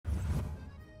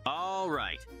All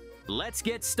right, let's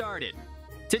get started.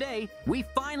 Today, we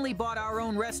finally bought our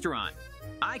own restaurant.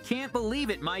 I can't believe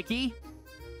it, Mikey.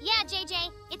 Yeah,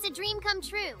 JJ, it's a dream come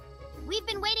true. We've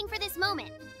been waiting for this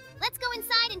moment. Let's go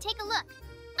inside and take a look.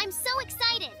 I'm so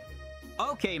excited.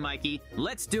 Okay, Mikey,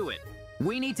 let's do it.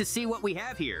 We need to see what we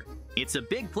have here. It's a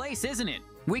big place, isn't it?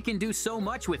 We can do so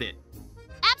much with it.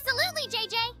 Absolutely,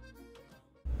 JJ.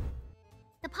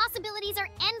 The possibilities are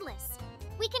endless.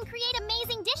 We can create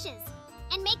amazing dishes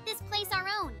and make this place our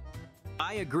own.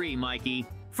 I agree, Mikey.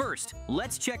 First,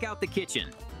 let's check out the kitchen.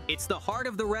 It's the heart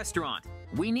of the restaurant.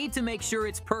 We need to make sure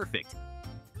it's perfect.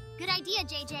 Good idea,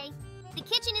 JJ. The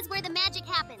kitchen is where the magic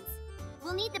happens.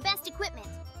 We'll need the best equipment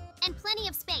and plenty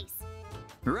of space.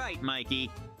 Right, Mikey.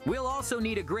 We'll also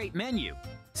need a great menu.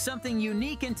 Something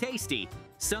unique and tasty.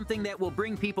 Something that will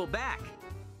bring people back.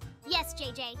 Yes,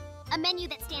 JJ. A menu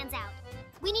that stands out.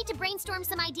 We need to brainstorm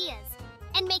some ideas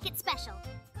and make it special.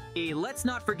 Let's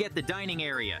not forget the dining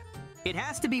area. It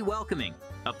has to be welcoming,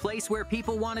 a place where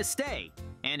people want to stay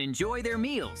and enjoy their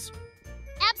meals.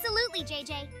 Absolutely,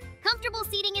 JJ. Comfortable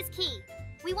seating is key.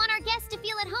 We want our guests to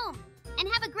feel at home and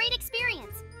have a great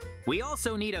experience. We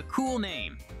also need a cool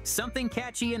name, something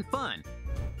catchy and fun.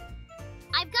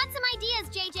 I've got some ideas,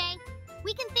 JJ.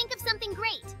 We can think of something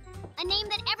great, a name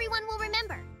that everyone will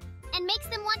remember and makes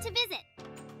them want to visit.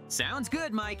 Sounds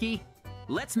good, Mikey.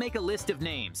 Let's make a list of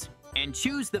names and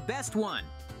choose the best one.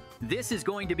 This is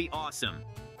going to be awesome.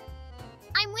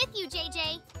 I'm with you,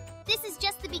 JJ. This is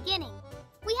just the beginning.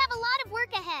 We have a lot of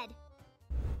work ahead.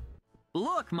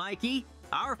 Look, Mikey,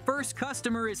 our first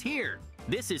customer is here.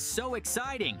 This is so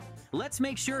exciting. Let's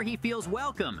make sure he feels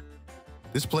welcome.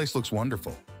 This place looks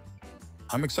wonderful.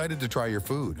 I'm excited to try your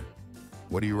food.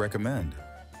 What do you recommend?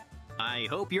 I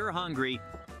hope you're hungry.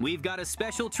 We've got a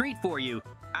special treat for you.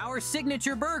 Our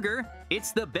signature burger.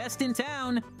 It's the best in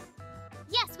town.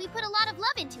 Yes, we put a lot of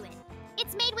love into it.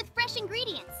 It's made with fresh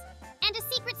ingredients and a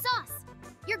secret sauce.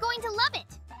 You're going to love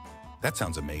it. That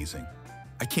sounds amazing.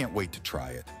 I can't wait to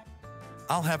try it.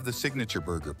 I'll have the signature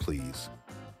burger, please.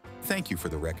 Thank you for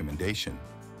the recommendation.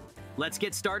 Let's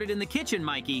get started in the kitchen,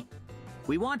 Mikey.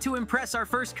 We want to impress our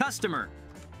first customer.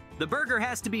 The burger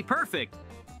has to be perfect.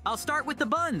 I'll start with the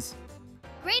buns.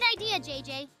 Great idea,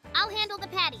 JJ. I'll handle the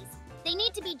patties. They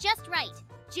need to be just right,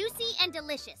 juicy and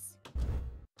delicious.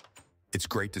 It's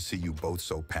great to see you both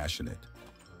so passionate.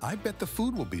 I bet the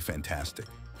food will be fantastic.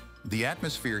 The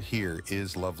atmosphere here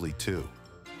is lovely too.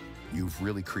 You've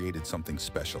really created something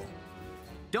special.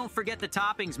 Don't forget the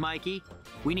toppings, Mikey.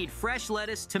 We need fresh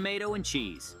lettuce, tomato, and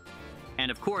cheese.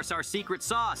 And of course, our secret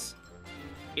sauce.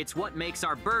 It's what makes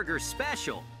our burger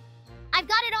special. I've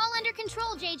got it all under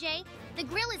control, JJ. The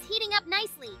grill is heating up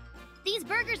nicely. These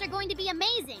burgers are going to be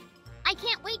amazing. I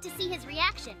can't wait to see his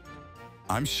reaction.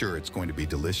 I'm sure it's going to be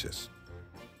delicious.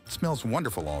 It smells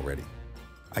wonderful already.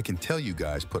 I can tell you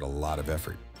guys put a lot of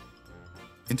effort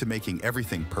into making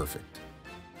everything perfect.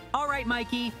 All right,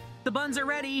 Mikey, the buns are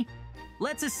ready.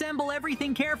 Let's assemble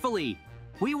everything carefully.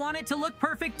 We want it to look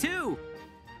perfect too.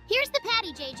 Here's the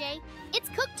patty, JJ. It's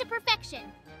cooked to perfection.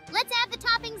 Let's add the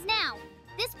toppings now.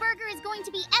 This burger is going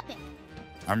to be epic.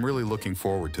 I'm really looking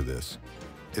forward to this.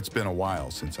 It's been a while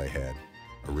since I had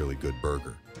a really good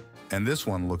burger. And this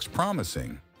one looks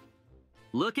promising.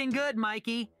 Looking good,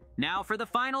 Mikey. Now for the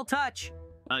final touch.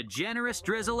 A generous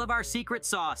drizzle of our secret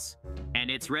sauce.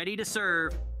 And it's ready to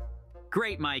serve.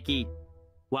 Great, Mikey.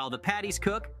 While the patties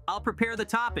cook, I'll prepare the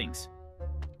toppings.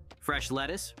 Fresh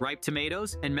lettuce, ripe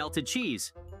tomatoes, and melted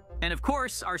cheese. And of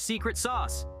course, our secret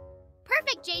sauce.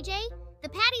 Perfect, JJ. The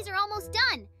patties are almost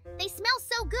done. They smell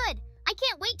so good. I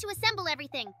can't wait to assemble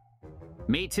everything.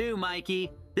 Me too,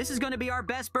 Mikey. This is going to be our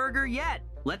best burger yet.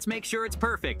 Let's make sure it's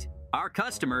perfect. Our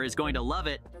customer is going to love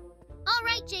it. All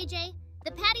right, JJ.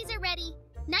 The patties are ready.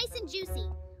 Nice and juicy.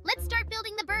 Let's start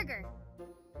building the burger.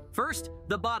 First,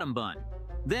 the bottom bun.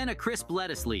 Then a crisp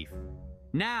lettuce leaf.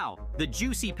 Now, the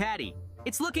juicy patty.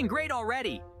 It's looking great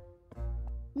already.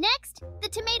 Next, the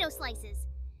tomato slices.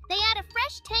 They add a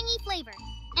fresh, tangy flavor.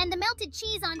 And the melted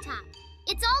cheese on top.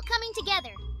 It's all coming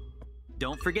together.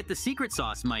 Don't forget the secret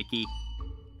sauce, Mikey.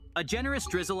 A generous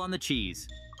drizzle on the cheese.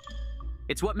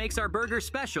 It's what makes our burger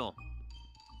special.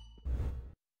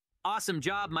 Awesome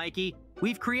job, Mikey.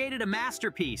 We've created a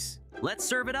masterpiece. Let's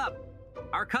serve it up.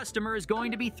 Our customer is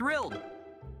going to be thrilled.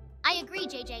 I agree,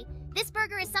 JJ. This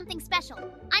burger is something special.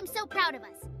 I'm so proud of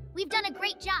us. We've done a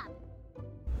great job.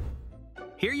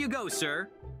 Here you go, sir.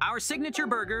 Our signature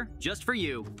burger, just for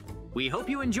you. We hope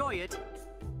you enjoy it.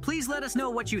 Please let us know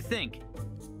what you think.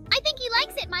 I think he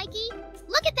likes it, Mikey.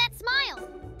 Look at that smile.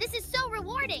 This is so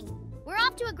rewarding. We're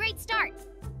off to a great start.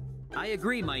 I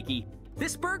agree, Mikey.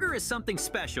 This burger is something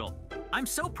special. I'm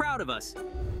so proud of us.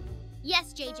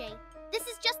 Yes, JJ. This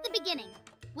is just the beginning.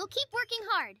 We'll keep working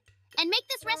hard and make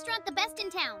this restaurant the best in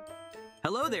town.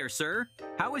 Hello there, sir.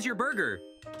 How was your burger?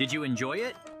 Did you enjoy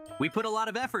it? We put a lot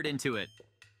of effort into it.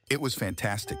 It was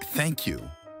fantastic, thank you.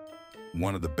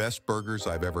 One of the best burgers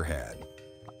I've ever had.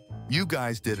 You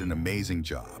guys did an amazing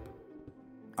job.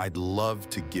 I'd love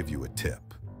to give you a tip.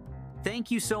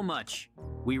 Thank you so much.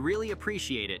 We really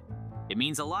appreciate it. It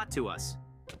means a lot to us.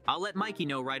 I'll let Mikey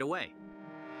know right away.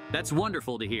 That's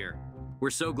wonderful to hear. We're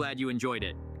so glad you enjoyed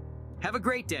it. Have a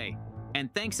great day,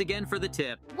 and thanks again for the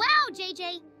tip. Wow,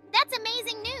 JJ, that's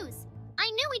amazing news. I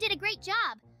knew we did a great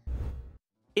job.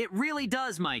 It really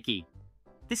does, Mikey.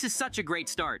 This is such a great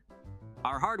start.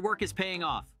 Our hard work is paying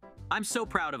off. I'm so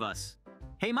proud of us.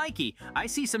 Hey, Mikey, I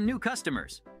see some new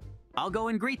customers. I'll go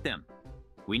and greet them.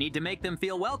 We need to make them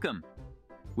feel welcome.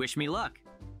 Wish me luck.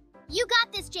 You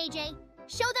got this, JJ.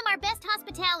 Show them our best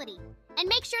hospitality, and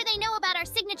make sure they know about our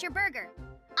signature burger.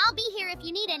 I'll be here if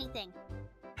you need anything.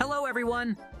 Hello,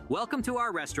 everyone. Welcome to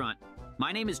our restaurant.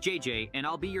 My name is JJ, and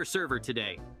I'll be your server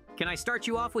today. Can I start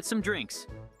you off with some drinks?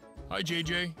 Hi,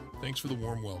 JJ. Thanks for the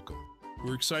warm welcome.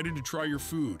 We're excited to try your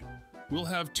food. We'll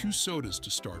have 2 sodas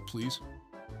to start, please.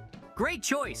 Great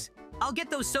choice. I'll get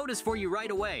those sodas for you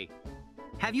right away.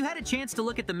 Have you had a chance to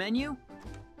look at the menu?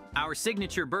 Our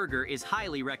signature burger is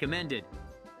highly recommended.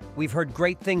 We've heard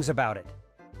great things about it.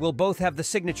 We'll both have the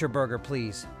signature burger,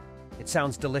 please. It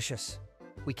sounds delicious.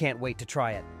 We can't wait to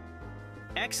try it.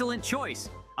 Excellent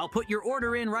choice. I'll put your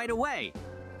order in right away.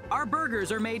 Our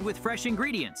burgers are made with fresh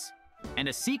ingredients and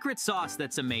a secret sauce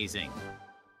that's amazing.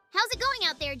 How's it going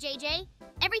out there, JJ?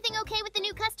 Everything okay with the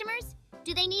new customers?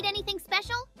 Do they need anything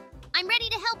special? I'm ready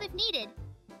to help if needed.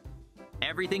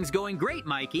 Everything's going great,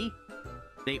 Mikey.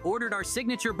 They ordered our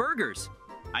signature burgers.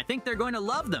 I think they're going to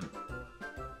love them.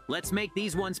 Let's make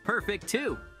these ones perfect,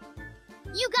 too.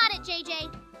 You got it,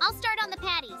 JJ. I'll start on the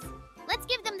patties. Let's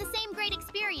give them the same great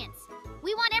experience.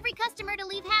 We want every customer to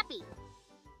leave happy.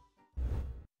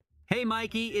 Hey,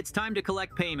 Mikey, it's time to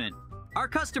collect payment. Our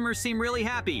customers seem really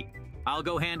happy. I'll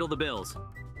go handle the bills.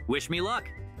 Wish me luck.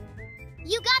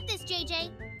 You got this,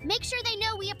 JJ. Make sure they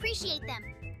know we appreciate them.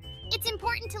 It's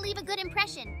important to leave a good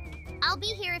impression. I'll be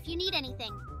here if you need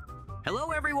anything.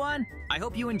 Hello, everyone. I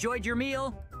hope you enjoyed your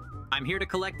meal. I'm here to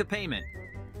collect the payment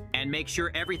and make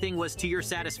sure everything was to your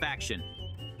satisfaction.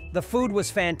 The food was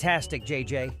fantastic,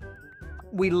 JJ.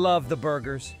 We love the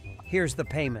burgers. Here's the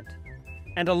payment.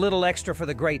 And a little extra for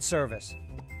the great service.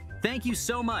 Thank you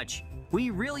so much. We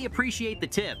really appreciate the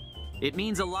tip. It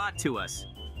means a lot to us.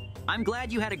 I'm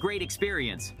glad you had a great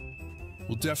experience.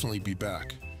 We'll definitely be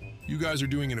back. You guys are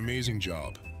doing an amazing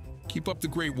job. Keep up the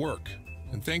great work,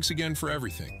 and thanks again for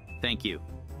everything. Thank you.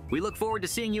 We look forward to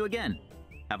seeing you again.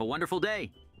 Have a wonderful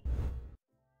day.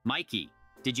 Mikey,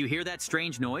 did you hear that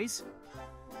strange noise?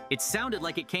 It sounded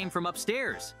like it came from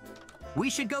upstairs. We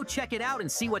should go check it out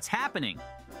and see what's happening.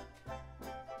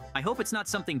 I hope it's not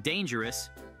something dangerous.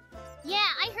 Yeah,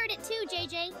 I heard it too,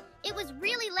 JJ. It was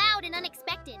really loud and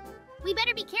unexpected. We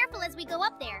better be careful as we go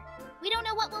up there. We don't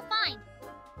know what we'll find.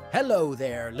 Hello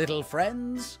there, little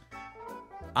friends.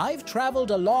 I've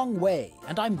traveled a long way,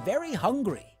 and I'm very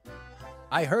hungry.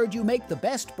 I heard you make the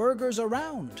best burgers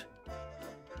around.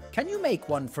 Can you make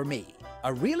one for me?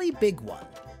 A really big one.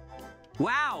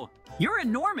 Wow, you're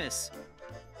enormous.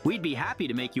 We'd be happy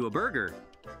to make you a burger,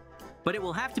 but it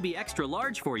will have to be extra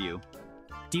large for you.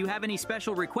 Do you have any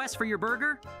special requests for your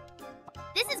burger?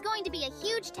 This is going to be a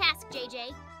huge task,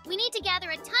 JJ. We need to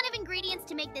gather a ton of ingredients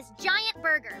to make this giant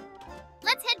burger.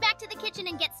 Let's head back to the kitchen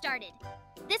and get started.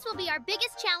 This will be our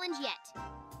biggest challenge yet.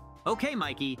 Okay,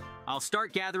 Mikey, I'll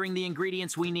start gathering the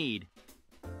ingredients we need.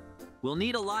 We'll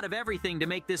need a lot of everything to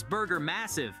make this burger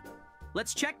massive.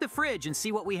 Let's check the fridge and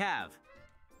see what we have.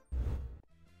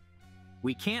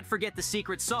 We can't forget the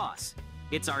secret sauce.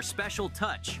 It's our special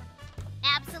touch.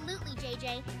 Absolutely,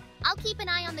 JJ. I'll keep an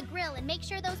eye on the grill and make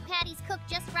sure those patties cook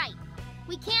just right.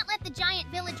 We can't let the giant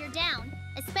villager down,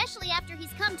 especially after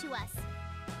he's come to us.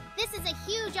 This is a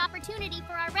huge opportunity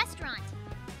for our restaurant.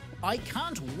 I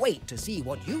can't wait to see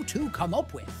what you two come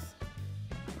up with.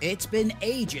 It's been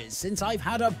ages since I've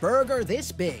had a burger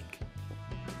this big.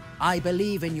 I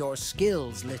believe in your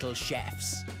skills, little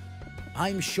chefs.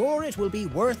 I'm sure it will be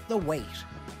worth the wait.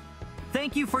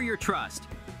 Thank you for your trust.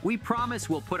 We promise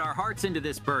we'll put our hearts into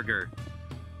this burger.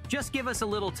 Just give us a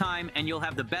little time and you'll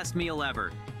have the best meal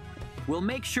ever. We'll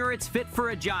make sure it's fit for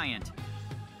a giant.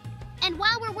 And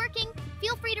while we're working,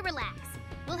 feel free to relax.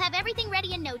 We'll have everything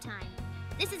ready in no time.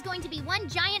 This is going to be one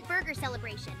giant burger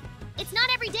celebration. It's not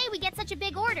every day we get such a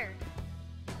big order.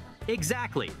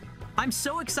 Exactly. I'm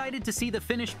so excited to see the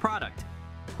finished product.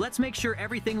 Let's make sure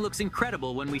everything looks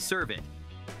incredible when we serve it.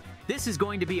 This is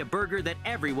going to be a burger that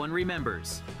everyone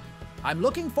remembers. I'm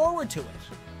looking forward to it.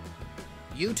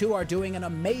 You two are doing an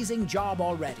amazing job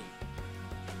already.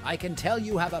 I can tell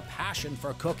you have a passion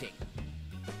for cooking.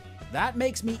 That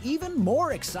makes me even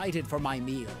more excited for my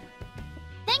meal.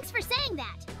 Thanks for saying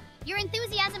that. Your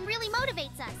enthusiasm really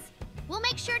motivates us. We'll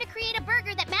make sure to create a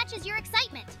burger that matches your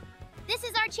excitement. This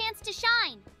is our chance to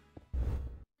shine.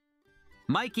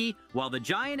 Mikey, while the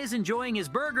giant is enjoying his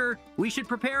burger, we should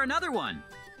prepare another one.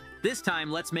 This time,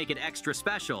 let's make it extra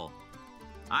special.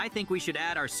 I think we should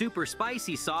add our super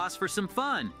spicy sauce for some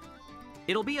fun.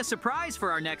 It'll be a surprise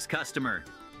for our next customer.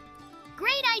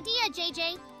 Great idea,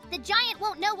 JJ. The giant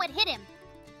won't know what hit him.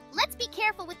 Let's be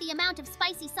careful with the amount of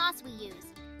spicy sauce we use.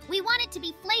 We want it to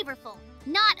be flavorful,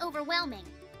 not overwhelming.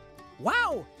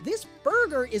 Wow, this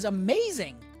burger is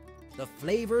amazing. The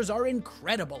flavors are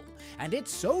incredible, and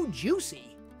it's so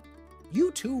juicy.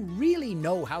 You two really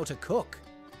know how to cook.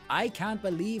 I can't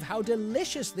believe how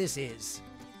delicious this is.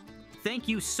 Thank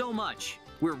you so much.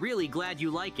 We're really glad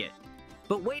you like it.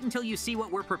 But wait until you see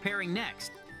what we're preparing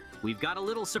next. We've got a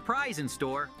little surprise in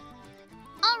store.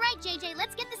 All right, JJ,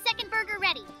 let's get the second burger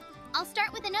ready. I'll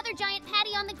start with another giant patty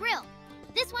on the grill.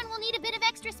 This one will need a bit of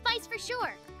extra spice for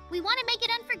sure. We want to make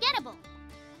it unforgettable.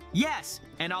 Yes,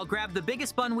 and I'll grab the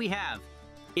biggest bun we have.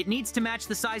 It needs to match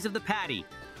the size of the patty.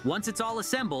 Once it's all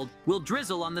assembled, we'll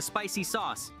drizzle on the spicy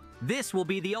sauce. This will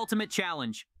be the ultimate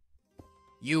challenge.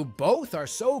 You both are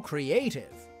so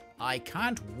creative. I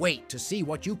can't wait to see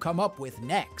what you come up with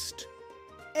next.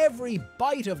 Every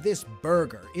bite of this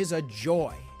burger is a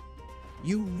joy.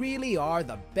 You really are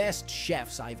the best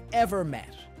chefs I've ever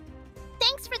met.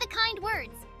 Thanks for the kind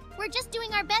words. We're just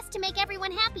doing our best to make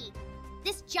everyone happy.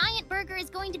 This giant burger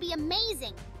is going to be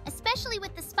amazing, especially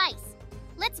with the spice.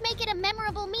 Let's make it a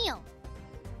memorable meal.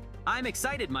 I'm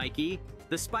excited, Mikey.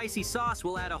 The spicy sauce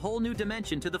will add a whole new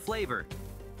dimension to the flavor.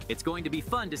 It's going to be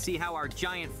fun to see how our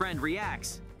giant friend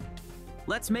reacts.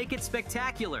 Let's make it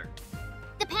spectacular.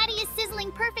 The patty is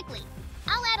sizzling perfectly.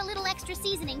 I'll add a little extra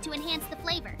seasoning to enhance the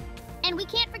flavor. And we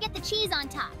can't forget the cheese on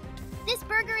top. This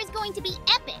burger is going to be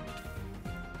epic.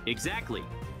 Exactly.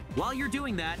 While you're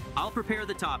doing that, I'll prepare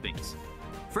the toppings.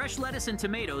 Fresh lettuce and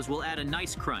tomatoes will add a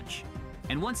nice crunch.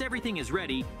 And once everything is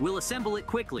ready, we'll assemble it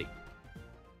quickly.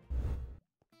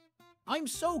 I'm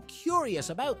so curious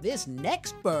about this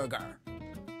next burger.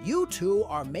 You two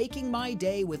are making my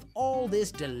day with all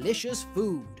this delicious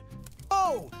food.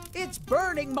 Oh, it's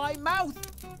burning my mouth.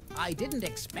 I didn't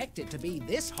expect it to be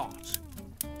this hot.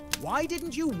 Why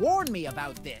didn't you warn me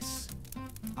about this?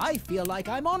 I feel like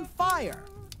I'm on fire.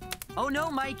 Oh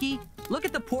no, Mikey! Look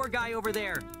at the poor guy over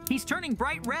there. He's turning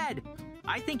bright red.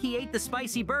 I think he ate the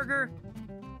spicy burger.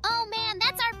 Oh man,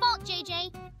 that's our fault,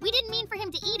 JJ. We didn't mean for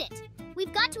him to eat it.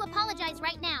 We've got to apologize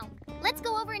right now. Let's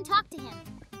go over and talk to him.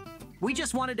 We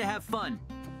just wanted to have fun.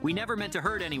 We never meant to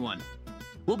hurt anyone.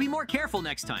 We'll be more careful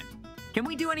next time. Can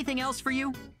we do anything else for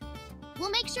you?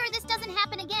 We'll make sure this doesn't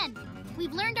happen again.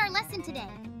 We've learned our lesson today.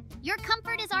 Your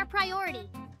comfort is our priority.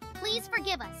 Please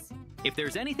forgive us. If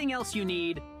there's anything else you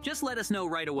need, just let us know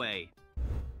right away.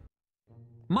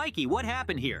 Mikey, what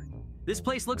happened here? This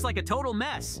place looks like a total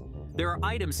mess. There are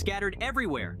items scattered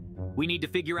everywhere. We need to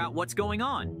figure out what's going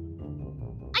on.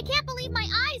 I can't believe my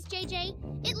eyes,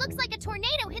 JJ. It looks like a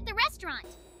tornado hit the restaurant.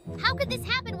 How could this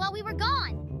happen while we were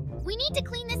gone? We need to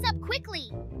clean this up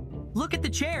quickly. Look at the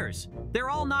chairs. They're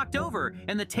all knocked over,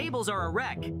 and the tables are a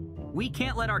wreck. We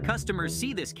can't let our customers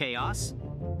see this chaos.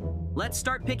 Let's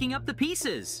start picking up the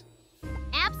pieces.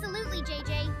 Absolutely,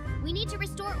 JJ. We need to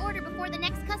restore order before the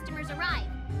next customers arrive.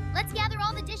 Let's gather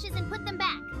all the dishes and put them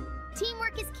back.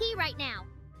 Teamwork is key right now.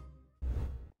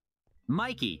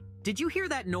 Mikey, did you hear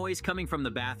that noise coming from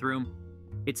the bathroom?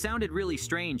 It sounded really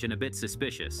strange and a bit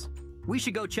suspicious. We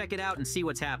should go check it out and see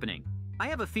what's happening. I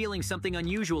have a feeling something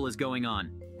unusual is going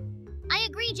on. I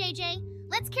agree, JJ.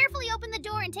 Let's carefully open the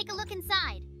door and take a look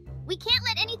inside. We can't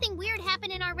let anything weird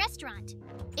happen in our restaurant.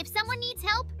 If someone needs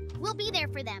help, we'll be there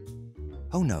for them.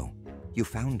 Oh no, you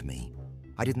found me.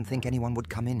 I didn't think anyone would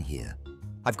come in here.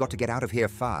 I've got to get out of here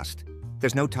fast.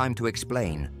 There's no time to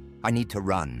explain. I need to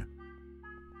run.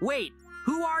 Wait,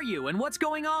 who are you and what's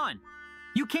going on?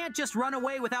 You can't just run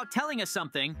away without telling us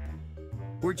something.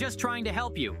 We're just trying to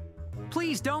help you.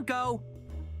 Please don't go.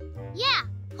 Yeah,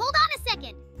 hold on a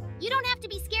second. You don't have to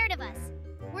be scared of us.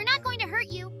 We're not going to hurt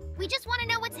you. We just want to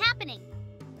know what's happening.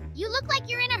 You look like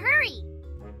you're in a hurry.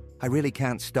 I really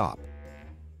can't stop.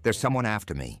 There's someone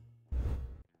after me.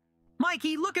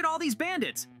 Mikey, look at all these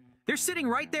bandits. They're sitting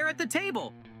right there at the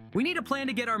table. We need a plan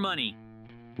to get our money.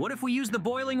 What if we use the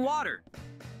boiling water?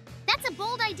 That's a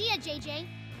bold idea, JJ.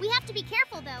 We have to be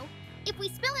careful, though. If we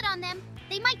spill it on them,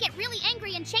 they might get really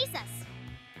angry and chase us.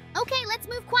 Okay, let's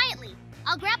move quietly.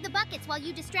 I'll grab the buckets while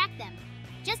you distract them.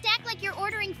 Just act like you're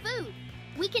ordering food.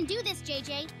 We can do this,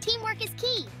 JJ. Teamwork is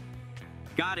key.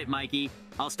 Got it, Mikey.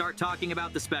 I'll start talking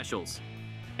about the specials.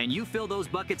 And you fill those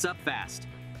buckets up fast.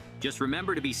 Just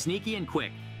remember to be sneaky and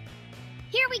quick.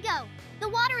 Here we go. The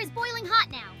water is boiling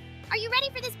hot now. Are you ready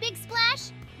for this big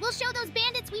splash? We'll show those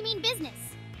bandits we mean business.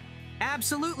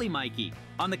 Absolutely, Mikey.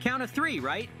 On the count of 3,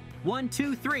 right? 1,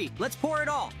 2, 3. Let's pour it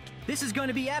all. This is going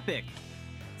to be epic.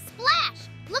 Splash!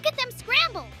 Look at them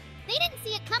scramble. They didn't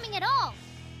see it coming at all.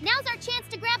 Now's our chance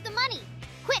to grab the money.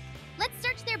 Quick, let's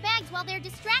search their bags while they're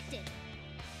distracted.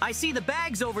 I see the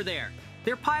bags over there.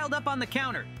 They're piled up on the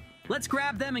counter. Let's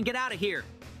grab them and get out of here.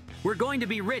 We're going to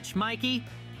be rich, Mikey.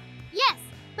 Yes,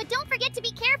 but don't forget to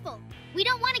be careful. We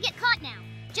don't want to get caught now.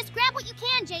 Just grab what you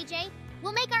can, JJ.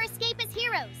 We'll make our escape as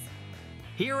heroes.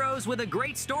 Heroes with a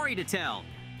great story to tell.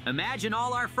 Imagine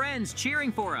all our friends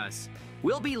cheering for us.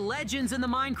 We'll be legends in the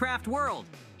Minecraft world,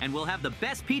 and we'll have the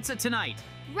best pizza tonight.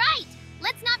 Right!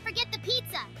 Let's not forget the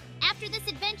pizza. After this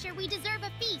adventure, we deserve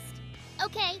a feast.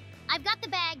 Okay, I've got the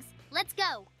bags. Let's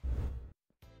go.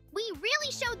 We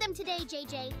really showed them today,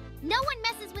 JJ. No one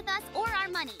messes with us or our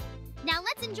money. Now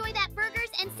let's enjoy that burgers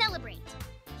and celebrate.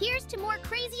 Here's to more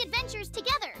crazy adventures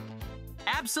together.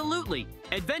 Absolutely.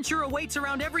 Adventure awaits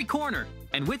around every corner,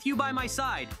 and with you by my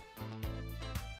side,